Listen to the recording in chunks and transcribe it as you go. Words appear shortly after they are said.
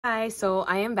Hi, so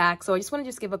I am back. So I just want to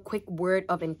just give a quick word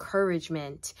of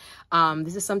encouragement.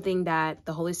 This is something that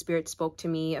the Holy Spirit spoke to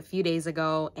me a few days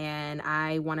ago, and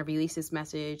I want to release this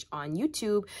message on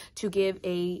YouTube to give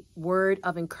a word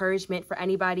of encouragement for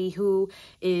anybody who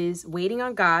is waiting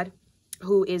on God,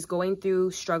 who is going through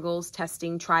struggles,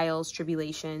 testing, trials,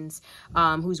 tribulations,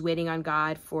 who's waiting on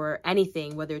God for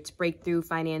anything, whether it's breakthrough,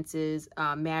 finances,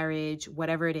 marriage,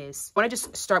 whatever it is. I want to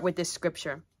just start with this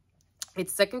scripture.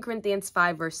 It's 2 Corinthians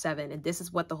 5, verse 7, and this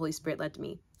is what the Holy Spirit led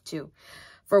me to.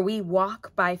 For we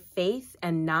walk by faith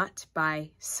and not by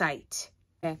sight.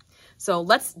 Okay, so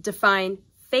let's define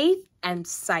faith and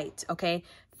sight, okay?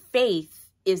 Faith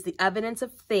is the evidence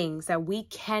of things that we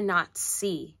cannot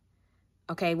see,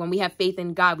 okay? When we have faith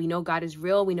in God, we know God is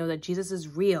real. We know that Jesus is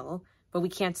real, but we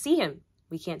can't see him.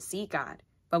 We can't see God,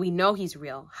 but we know he's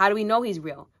real. How do we know he's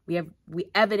real? We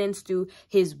evidence through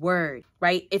his word,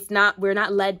 right? We're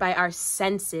not led by our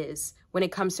senses when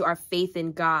it comes to our faith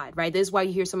in God, right? This is why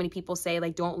you hear so many people say,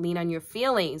 like, don't lean on your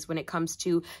feelings when it comes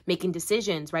to making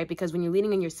decisions, right? Because when you're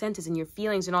leaning on your senses and your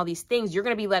feelings and all these things, you're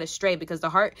going to be led astray because the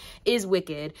heart is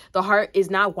wicked. The heart is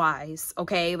not wise,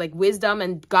 okay? Like wisdom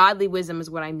and godly wisdom is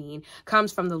what I mean,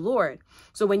 comes from the Lord.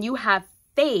 So when you have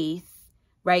faith,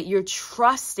 right, you're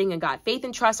trusting in God. Faith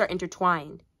and trust are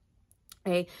intertwined,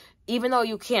 okay? Even though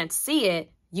you can't see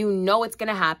it, you know it's going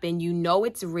to happen. You know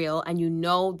it's real, and you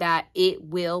know that it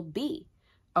will be,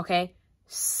 okay?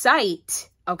 Sight,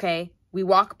 okay? We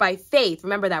walk by faith.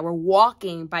 Remember that. We're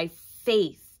walking by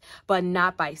faith, but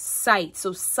not by sight.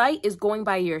 So sight is going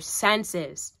by your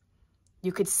senses.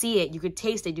 You could see it. You could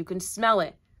taste it. You can smell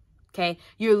it, okay?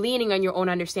 You're leaning on your own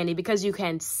understanding because you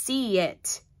can see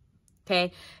it,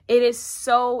 okay? It is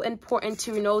so important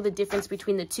to know the difference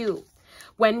between the two.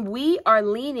 When we are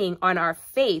leaning on our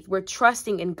faith, we're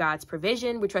trusting in God's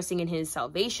provision. We're trusting in his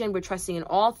salvation. We're trusting in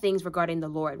all things regarding the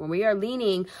Lord. When we are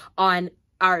leaning on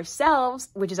ourselves,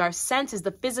 which is our senses,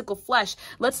 the physical flesh,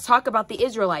 let's talk about the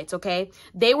Israelites, okay?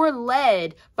 They were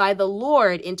led by the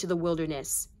Lord into the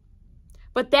wilderness,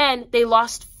 but then they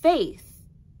lost faith.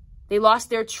 They lost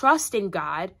their trust in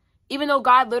God, even though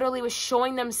God literally was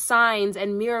showing them signs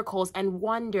and miracles and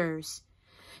wonders.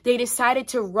 They decided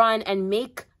to run and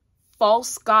make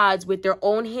false gods with their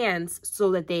own hands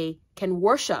so that they can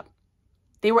worship.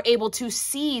 They were able to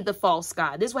see the false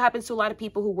god. This is what happens to a lot of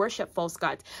people who worship false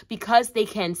gods. Because they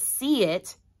can see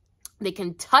it, they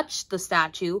can touch the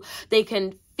statue, they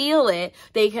can feel it,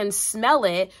 they can smell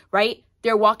it, right?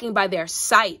 They're walking by their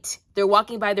sight. They're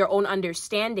walking by their own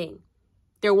understanding.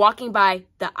 They're walking by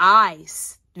the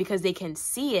eyes because they can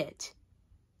see it,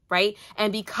 right?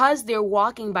 And because they're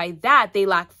walking by that, they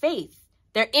lack faith.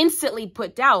 They're instantly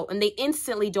put doubt, and they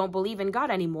instantly don't believe in God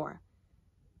anymore.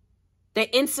 They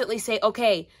instantly say,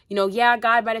 okay, yeah,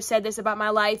 God might have said this about my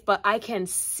life, but I can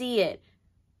see it.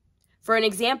 For an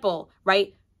example,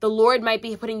 right? The Lord might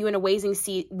be putting you in a waiting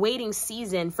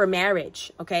season for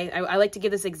marriage, okay? I like to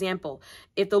give this example.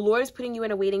 If the Lord is putting you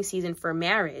in a waiting season for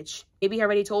marriage, maybe he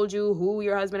already told you who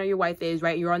your husband or your wife is,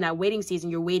 right? You're on that waiting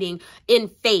season. You're waiting in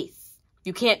faith.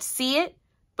 You can't see it,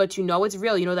 but you know it's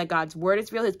real. You know that God's word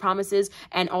is real, his promises,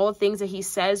 and all the things that he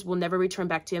says will never return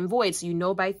back to him void. So you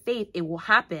know by faith it will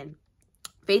happen.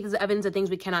 Faith is the evidence of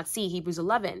things we cannot see, Hebrews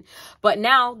 11. But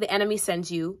now the enemy sends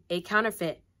you a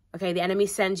counterfeit. Okay, the enemy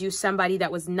sends you somebody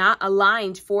that was not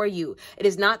aligned for you. It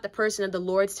is not the person that the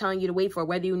Lord's telling you to wait for,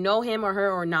 whether you know him or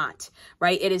her or not,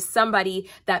 right? It is somebody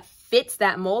that fits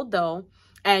that mold, though.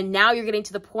 And now you're getting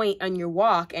to the point on your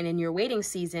walk and in your waiting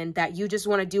season that you just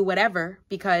want to do whatever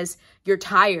because you're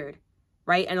tired,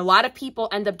 right? And a lot of people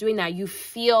end up doing that. You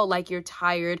feel like you're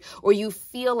tired, or you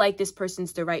feel like this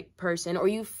person's the right person, or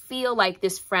you feel like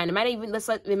this friend. It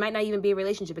might not even be a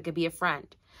relationship. It could be a friend,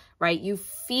 right? You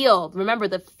feel, remember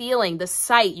the feeling, the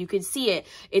sight, you can see it.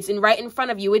 It's right in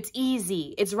front of you. It's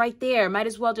easy. It's right there. Might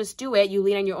as well just do it. You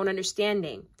lean on your own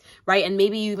understanding, right? And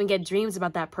maybe you even get dreams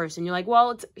about that person. You're like,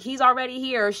 well, he's already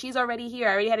here, or she's already here.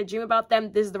 I already had a dream about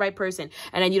them. This is the right person.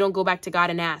 And then you don't go back to God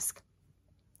and ask,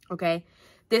 okay?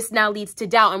 This now leads to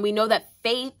doubt. And we know that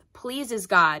faith pleases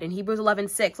God. In Hebrews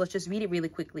 11:6, let's just read it really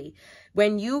quickly.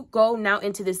 When you go now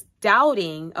into this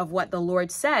doubting of what the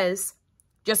Lord says,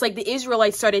 just like the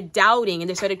Israelites started doubting and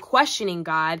they started questioning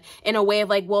God in a way of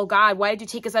like, well, God, why did you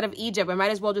take us out of Egypt? I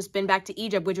might as well just been back to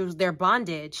Egypt, which was their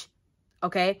bondage.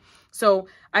 Okay, so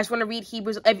I just want to read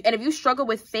Hebrews. And if you struggle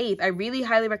with faith, I really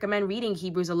highly recommend reading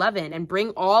Hebrews 11 and bring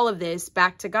all of this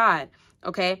back to God.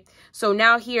 Okay, so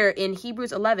now here in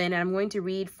Hebrews 11, and I'm going to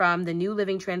read from the New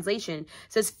Living Translation, it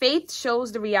says, faith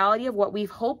shows the reality of what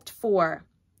we've hoped for.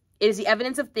 It is the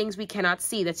evidence of things we cannot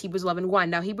see. That's Hebrews 11:1.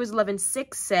 Now Hebrews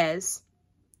 11:6 says,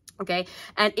 Okay.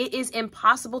 And it is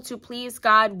impossible to please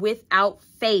God without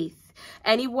faith.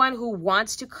 Anyone who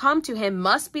wants to come to him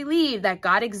must believe that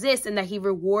God exists and that he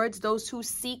rewards those who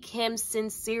seek him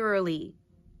sincerely.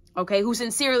 Okay. Who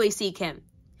sincerely seek him,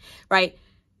 right?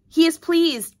 He is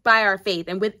pleased by our faith,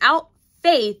 and without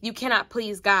faith, you cannot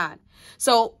please God.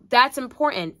 So that's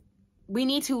important. We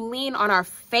need to lean on our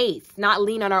faith, not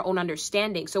lean on our own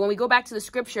understanding. So when we go back to the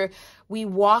scripture, we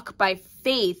walk by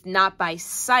faith, not by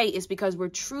sight, is because we're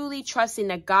truly trusting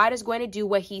that God is going to do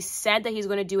what he said that he's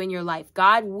going to do in your life.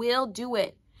 God will do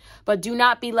it. But do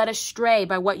not be led astray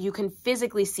by what you can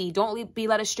physically see. Don't be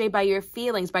led astray by your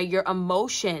feelings, by your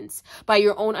emotions, by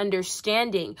your own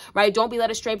understanding, right? Don't be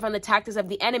led astray from the tactics of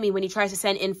the enemy when he tries to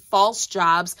send in false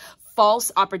jobs,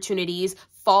 false opportunities,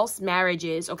 false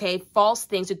marriages, okay? False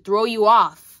things to throw you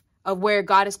off of where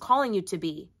God is calling you to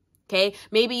be. Okay,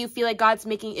 maybe you feel like God's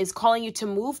is calling you to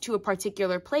move to a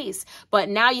particular place, but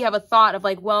now you have a thought of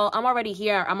like, well, I'm already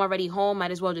here. I'm already home.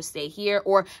 Might as well just stay here.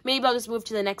 Or maybe I'll just move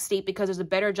to the next state because there's a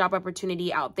better job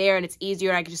opportunity out there and it's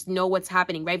easier. I can just know what's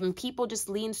happening, right? When people just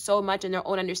lean so much on their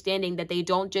own understanding that they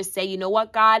don't just say, you know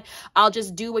what, God, I'll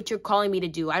just do what you're calling me to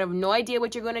do. I have no idea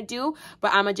what you're going to do,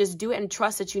 but I'm going to just do it and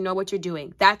trust that you know what you're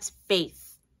doing. That's faith.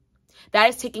 That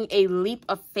is taking a leap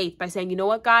of faith by saying, you know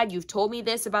what, God, you've told me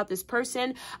this about this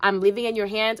person. I'm leaving in your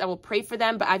hands. I will pray for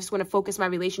them, but I just want to focus my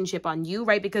relationship on you,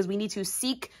 right? Because we need to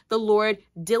seek the Lord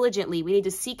diligently. We need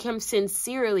to seek him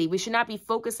sincerely. We should not be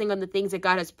focusing on the things that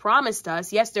God has promised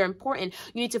us. Yes, they're important.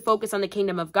 You need to focus on the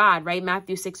kingdom of God, right?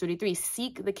 Matthew 6:33,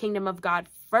 seek the kingdom of God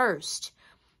first.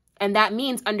 And that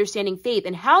means understanding faith.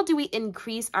 And how do we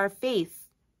increase our faith?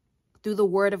 Through the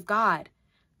word of God.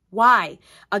 Why?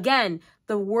 Again,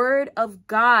 the word of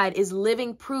God is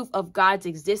living proof of God's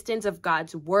existence, of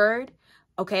God's word.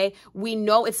 Okay, we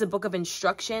know it's a book of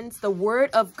instructions. The word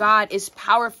of God is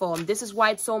powerful. And this is why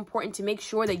it's so important to make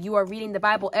sure that you are reading the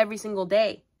Bible every single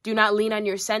day. Do not lean on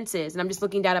your senses. And I'm just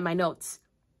looking down at my notes.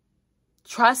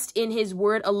 Trust in his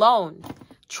word alone.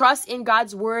 Trust in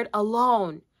God's word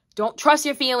alone. Don't trust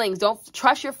your feelings. Don't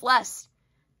trust your flesh.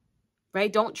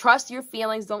 Right? Don't trust your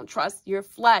feelings. Don't trust your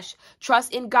flesh.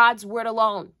 Trust in God's word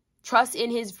alone. Trust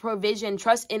in his provision.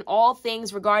 Trust in all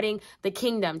things regarding the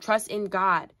kingdom. Trust in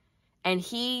God. And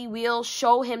he will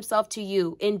show himself to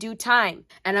you in due time.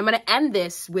 And I'm going to end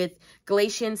this with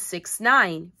Galatians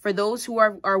 6:9. For those who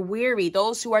are weary,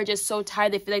 those who are just so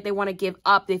tired, they feel like they want to give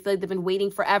up. They feel like they've been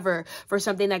waiting forever for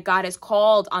something that God has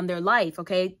called on their life.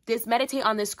 Okay, meditate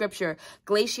on this scripture.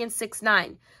 Galatians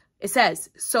 6:9. It says,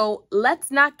 so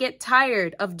let's not get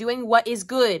tired of doing what is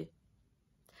good.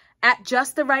 At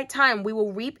just the right time, we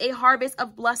will reap a harvest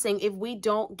of blessing if we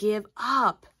don't give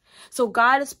up. So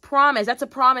God has promised. That's a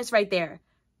promise right there,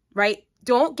 right?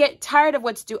 Don't get tired of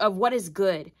what is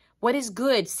good. What is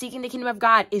good? Seeking the kingdom of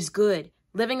God is good.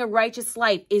 Living a righteous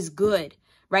life is good.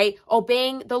 Right?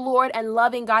 Obeying the Lord and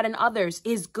loving God and others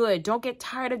is good. Don't get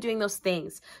tired of doing those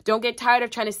things. Don't get tired of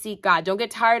trying to seek God. Don't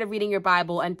get tired of reading your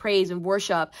Bible and praise and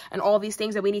worship and all these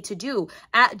things that we need to do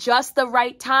at just the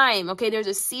right time. Okay, there's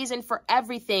a season for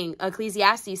everything.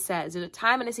 Ecclesiastes says there's a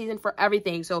time and a season for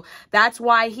everything. So that's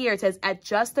why here it says at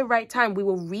just the right time, we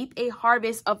will reap a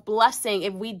harvest of blessing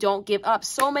if we don't give up.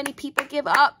 So many people give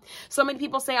up. So many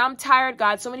people say, I'm tired,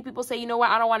 God. So many people say, you know what?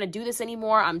 I don't want to do this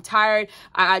anymore. I'm tired.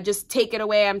 I just take it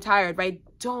away. I'm tired, right?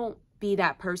 Don't be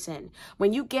that person.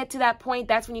 When you get to that point,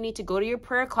 that's when you need to go to your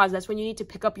prayer closet. That's when you need to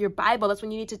pick up your Bible. That's when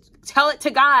you need to tell it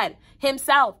to God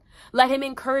himself. Let him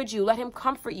encourage you. Let him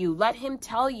comfort you. Let him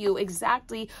tell you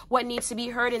exactly what needs to be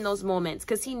heard in those moments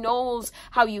because he knows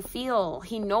how you feel.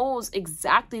 He knows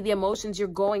exactly the emotions you're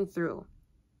going through.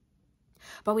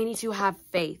 But we need to have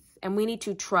faith and we need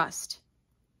to trust.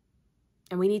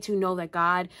 And we need to know that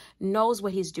God knows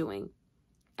what he's doing.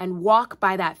 And walk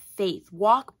by that faith.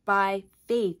 Walk by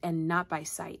faith and not by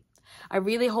sight. I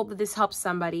really hope that this helps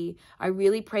somebody. I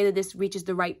really pray that this reaches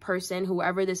the right person,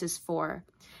 whoever this is for.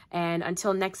 And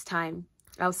until next time,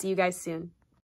 I'll see you guys soon.